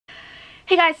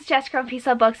Hey guys, it's Jessica from Peace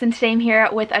Love Books, and today I'm here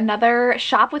with another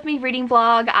Shop With Me reading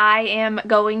vlog. I am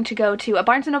going to go to a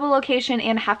Barnes & Noble location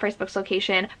and a Half Price Books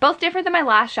location, both different than my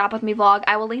last Shop With Me vlog.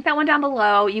 I will link that one down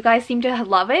below. You guys seem to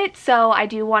love it, so I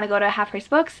do want to go to Half Price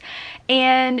Books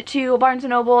and to Barnes &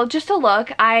 Noble just to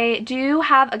look. I do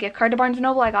have a gift card to Barnes &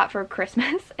 Noble I got for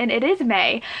Christmas, and it is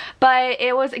May, but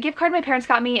it was a gift card my parents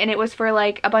got me, and it was for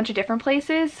like a bunch of different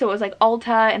places. So it was like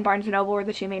Ulta and Barnes & Noble were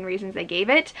the two main reasons they gave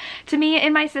it to me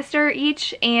and my sister each,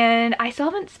 and I still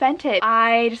haven't spent it.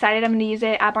 I decided I'm going to use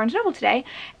it at Barnes & Noble today,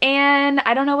 and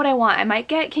I don't know what I want. I might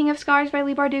get King of Scars by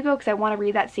Leigh Bardugo because I want to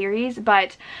read that series,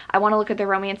 but I want to look at the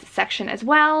romance section as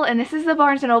well. And this is the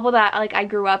Barnes & Noble that like I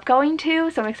grew up going to,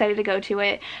 so I'm excited to go to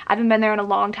it. I haven't been there in a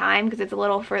long time because it's a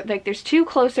little for like there's two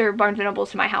closer Barnes &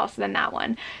 Nobles to my house than that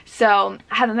one, so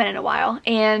I haven't been in a while.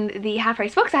 And the Half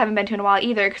Price Books I haven't been to in a while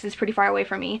either because it's pretty far away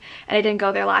from me, and I didn't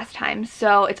go there last time.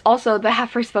 So it's also the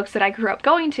Half Price Books that I grew up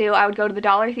going to. I would go to the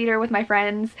Dollar Theater with my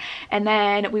friends, and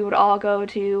then we would all go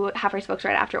to Half Price Books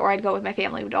right after, or I'd go with my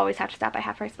family. We'd always have to stop by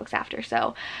Half Price Books after.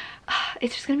 So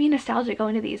it's just gonna be nostalgic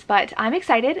going to these, but I'm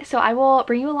excited, so I will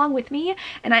bring you along with me.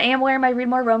 And I am wearing my Read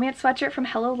More Romance sweatshirt from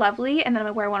Hello Lovely, and then I'm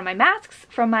gonna wear one of my masks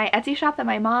from my Etsy shop that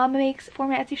my mom makes for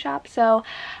my Etsy shop. So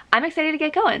I'm excited to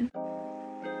get going.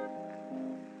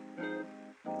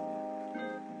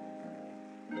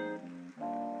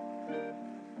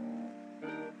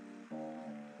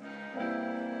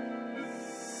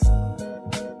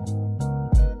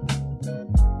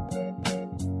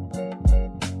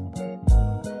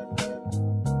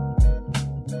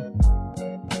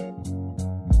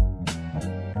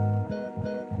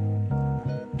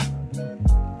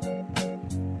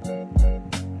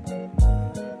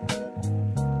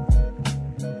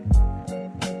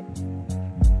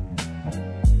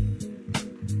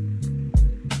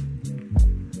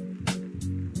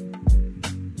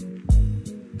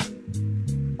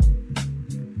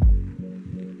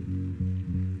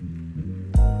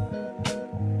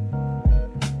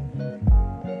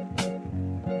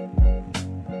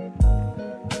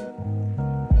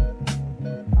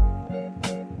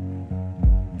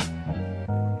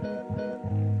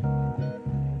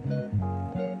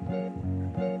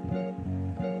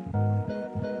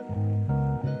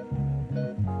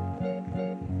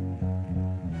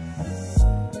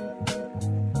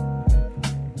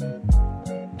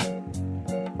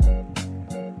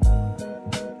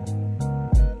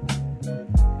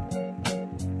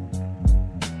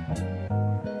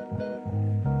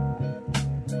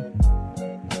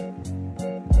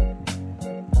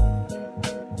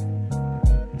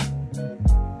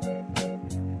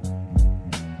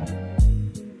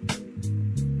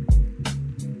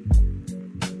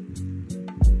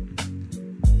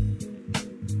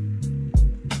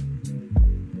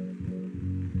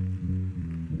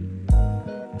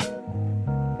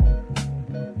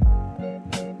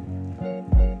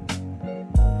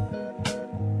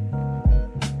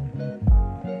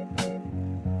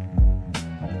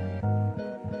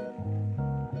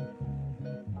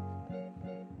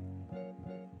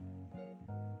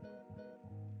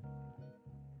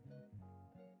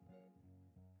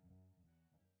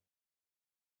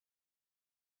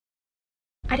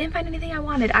 I didn't find anything I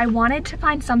wanted. I wanted to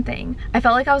find something. I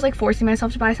felt like I was like forcing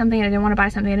myself to buy something, and I didn't want to buy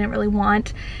something I didn't really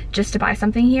want just to buy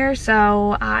something here,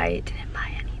 so I didn't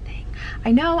buy anything.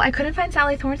 I know I couldn't find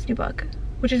Sally Thorne's new book,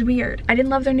 which is weird. I didn't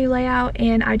love their new layout,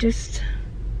 and I just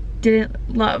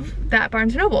didn't love that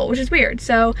Barnes & Noble, which is weird.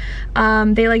 So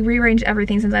they like rearranged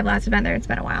everything since I've last been there. It's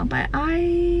been a while, but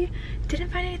I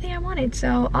didn't find anything I wanted,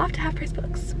 so off to Half Price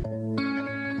Books.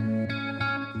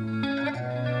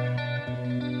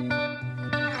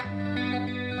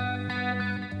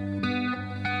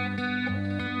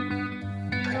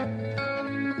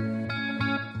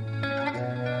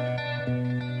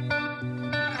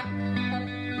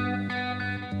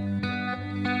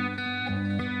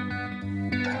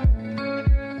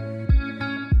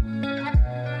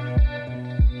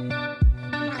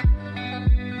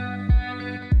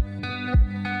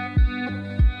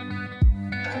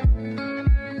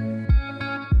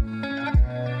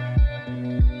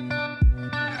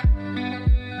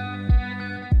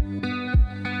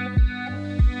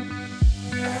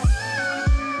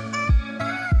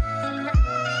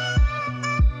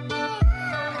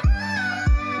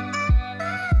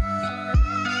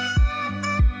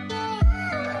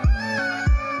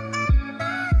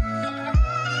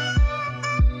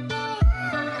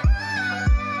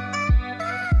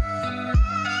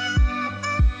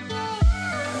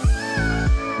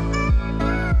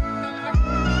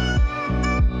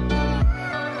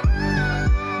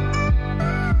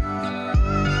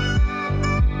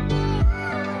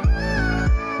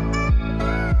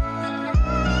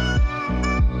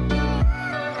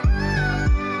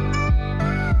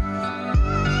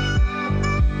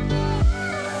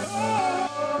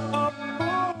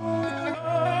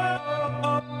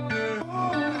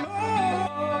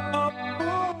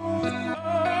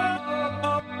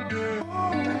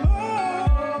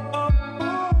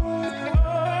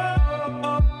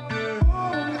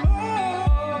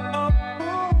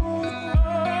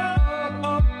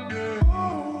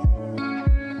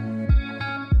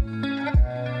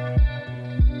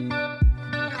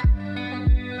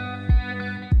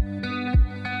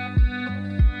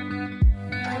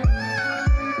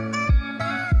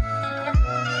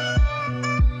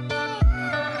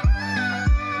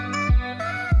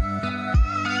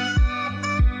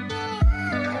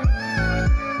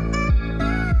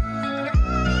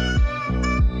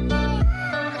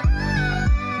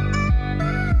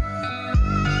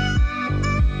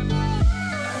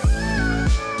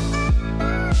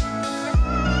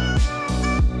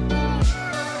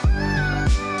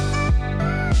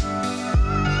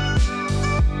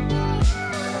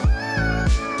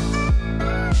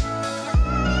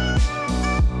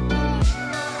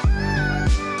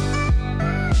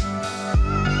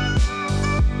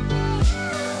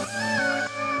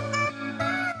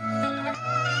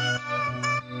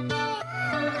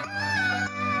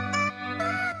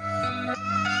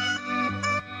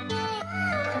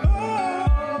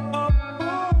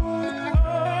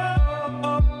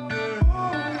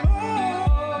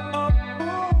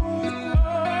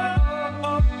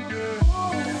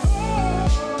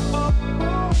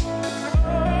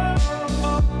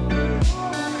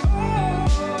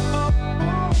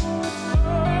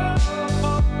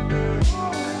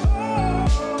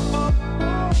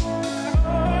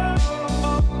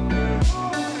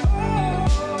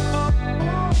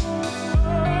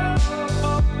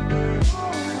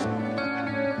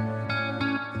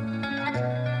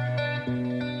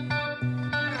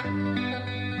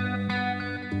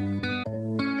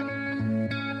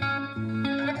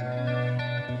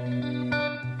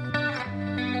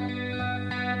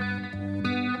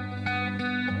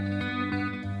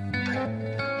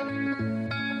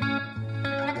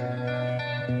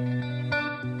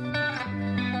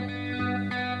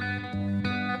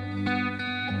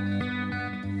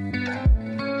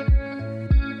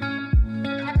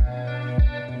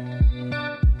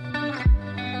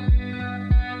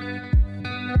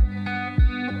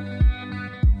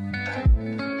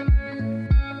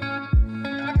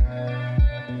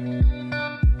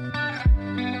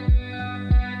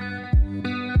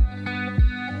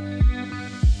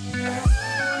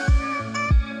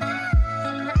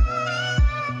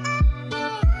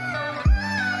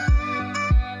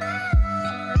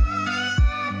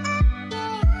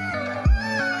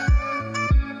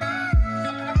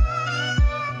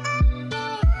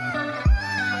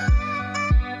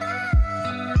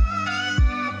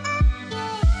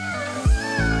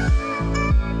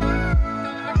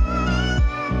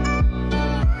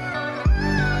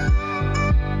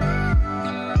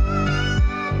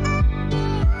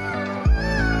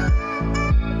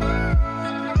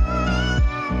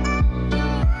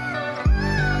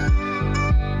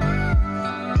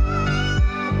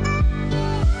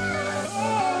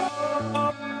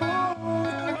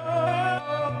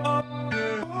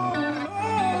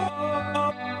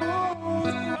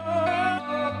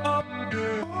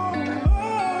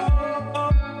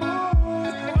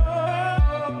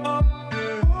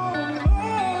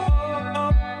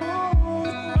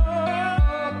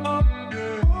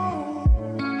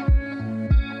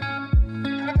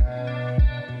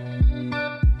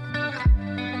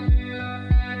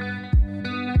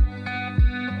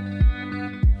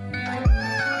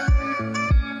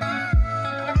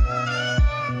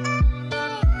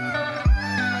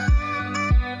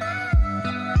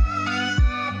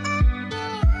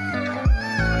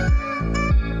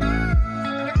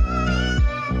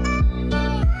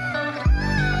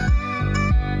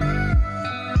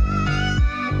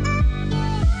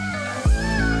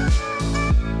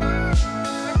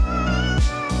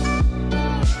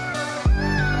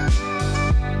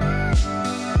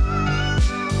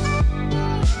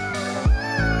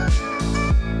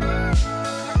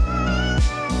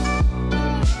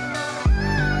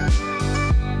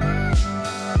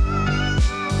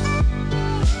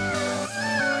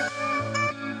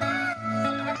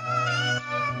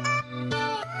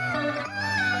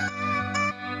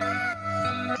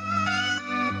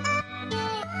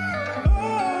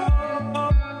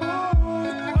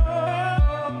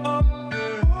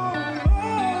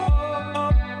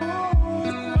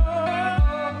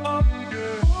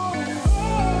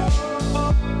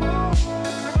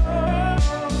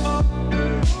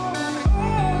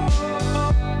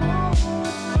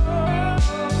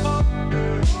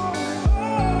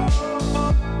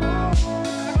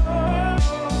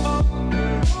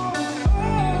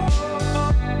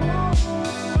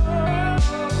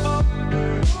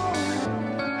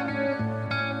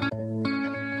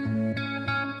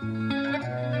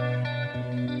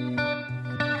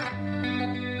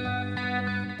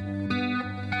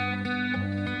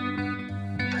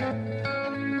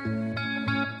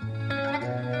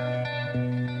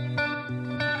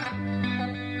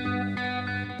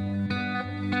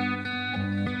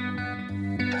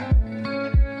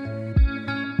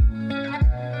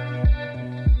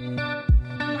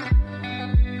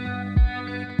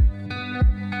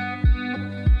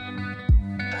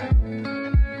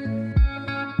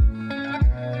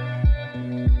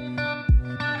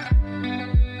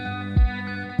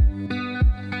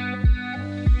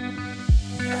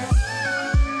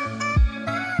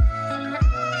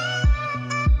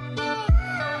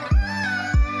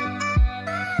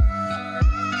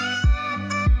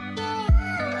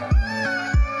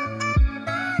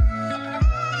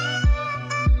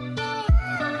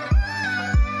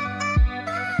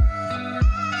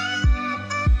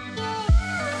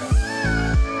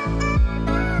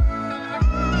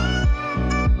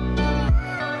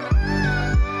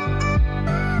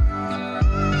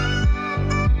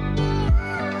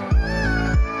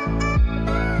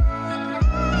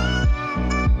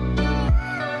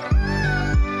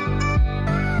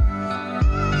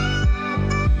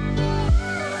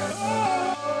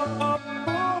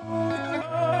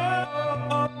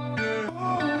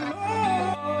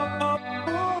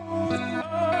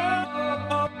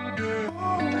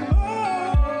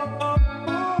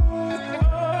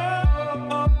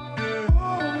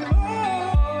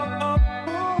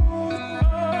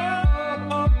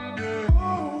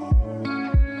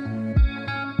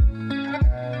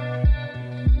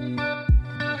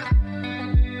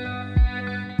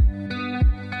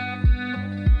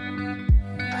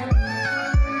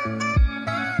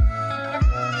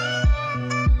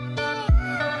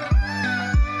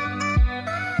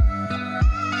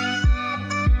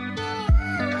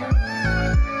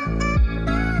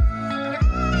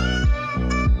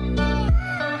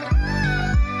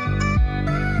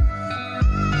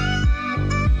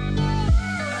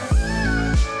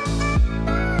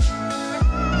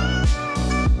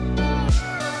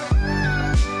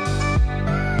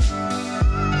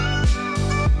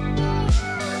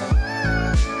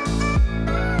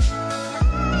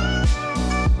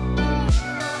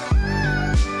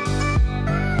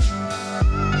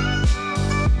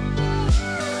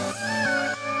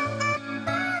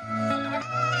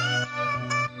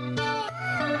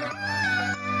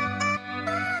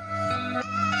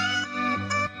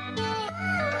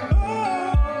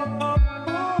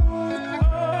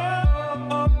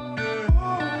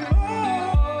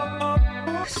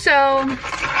 So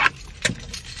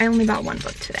I only bought one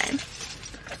book today.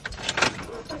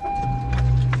 So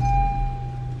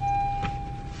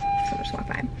I'll just walk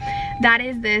by. That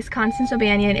is this Constance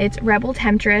O'Banion. It's Rebel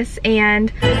Temptress,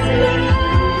 and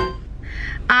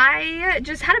I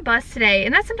just had a bust today,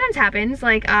 and that sometimes happens.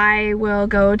 Like, I will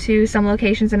go to some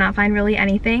locations and not find really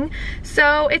anything,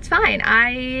 so it's fine.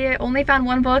 I only found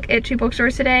one book at 2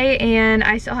 bookstores today, and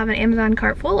I still have an Amazon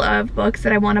cart full of books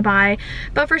that I want to buy,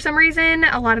 but for some reason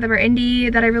a lot of them are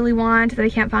indie that I really want that I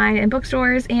can't find in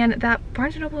bookstores, and that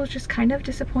Barnes & Noble is just kind of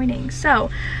disappointing. So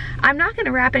I'm not going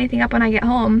to wrap anything up when I get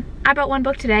home. I bought one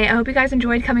book today. I hope you guys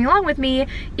enjoyed coming along with me,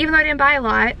 even though I didn't buy a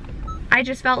lot. I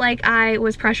just felt like I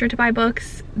was pressured to buy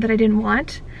books that I didn't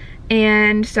want,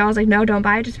 and so I was like, no, don't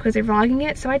buy it just because they're vlogging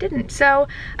it, so I didn't. So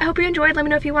I hope you enjoyed. Let me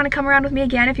know if you want to come around with me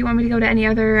again. If you want me to go to any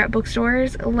other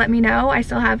bookstores, let me know. I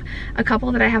still have a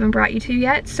couple that I haven't brought you to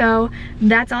yet, so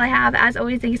that's all I have. As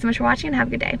always, thank you so much for watching, and have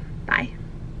a good day.